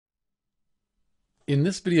In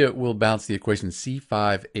this video, we'll balance the equation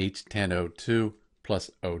C5H10O2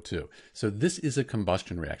 plus O2. So this is a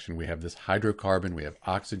combustion reaction. We have this hydrocarbon, we have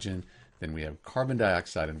oxygen, then we have carbon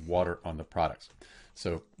dioxide and water on the products.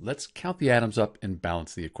 So let's count the atoms up and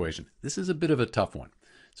balance the equation. This is a bit of a tough one.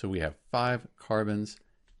 So we have 5 carbons,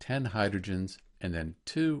 10 hydrogens, and then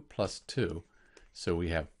 2 plus 2. So we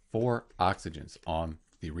have 4 oxygens on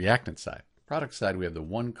the reactant side. Product side, we have the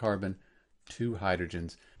 1 carbon, 2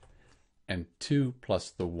 hydrogens, and 2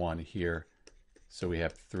 plus the 1 here, so we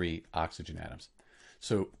have 3 oxygen atoms.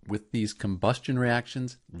 So with these combustion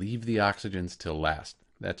reactions, leave the oxygens till last.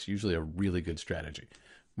 That's usually a really good strategy.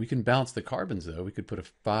 We can balance the carbons though. We could put a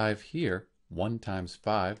 5 here, 1 times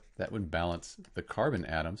 5, that would balance the carbon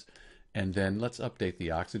atoms. And then let's update the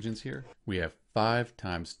oxygens here. We have 5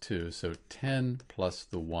 times 2, so 10 plus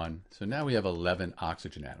the 1. So now we have 11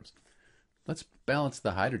 oxygen atoms. Let's balance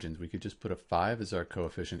the hydrogens. We could just put a 5 as our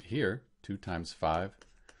coefficient here. 2 times 5,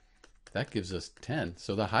 that gives us 10.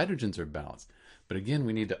 So the hydrogens are balanced. But again,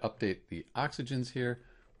 we need to update the oxygens here.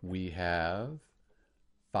 We have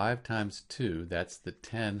 5 times 2, that's the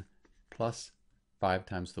 10, plus 5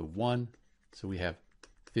 times the 1, so we have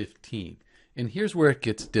 15. And here's where it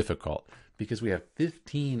gets difficult, because we have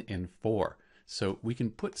 15 and 4. So we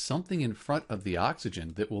can put something in front of the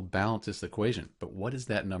oxygen that will balance this equation. But what is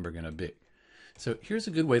that number going to be? So here's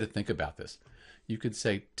a good way to think about this. You could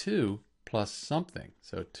say 2 plus something.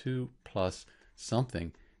 So 2 plus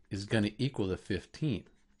something is going to equal to 15.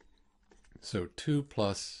 So 2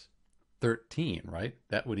 plus 13, right?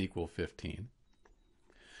 That would equal 15.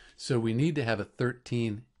 So we need to have a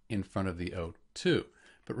 13 in front of the O2.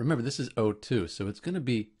 But remember, this is O2, so it's going to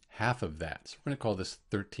be half of that. So we're going to call this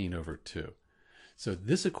 13 over 2. So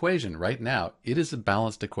this equation right now, it is a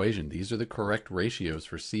balanced equation. These are the correct ratios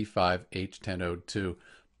for C5H10O2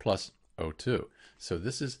 plus O2. So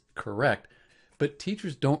this is correct, but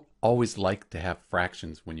teachers don't always like to have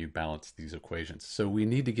fractions when you balance these equations. So we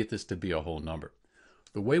need to get this to be a whole number.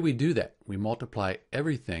 The way we do that, we multiply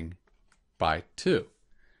everything by 2.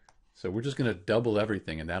 So we're just going to double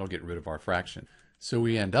everything and that'll get rid of our fraction. So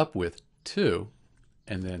we end up with 2,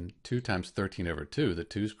 and then 2 times 13 over 2. The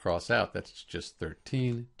 2's cross out, that's just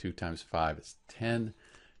 13. 2 times 5 is 10.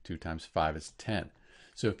 2 times 5 is 10.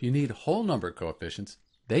 So if you need whole number coefficients,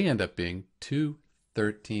 they end up being 2,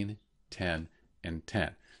 13, 10, and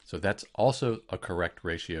 10. So that's also a correct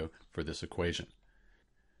ratio for this equation.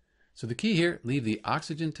 So the key here, leave the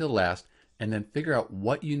oxygen till last, and then figure out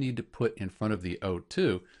what you need to put in front of the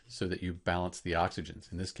O2 so that you balance the oxygens.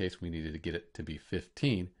 In this case, we needed to get it to be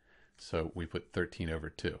 15, so we put 13 over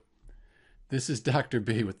 2. This is Dr.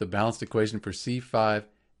 B with the balanced equation for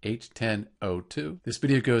C5H10O2. This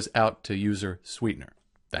video goes out to user Sweetener.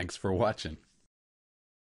 Thanks for watching.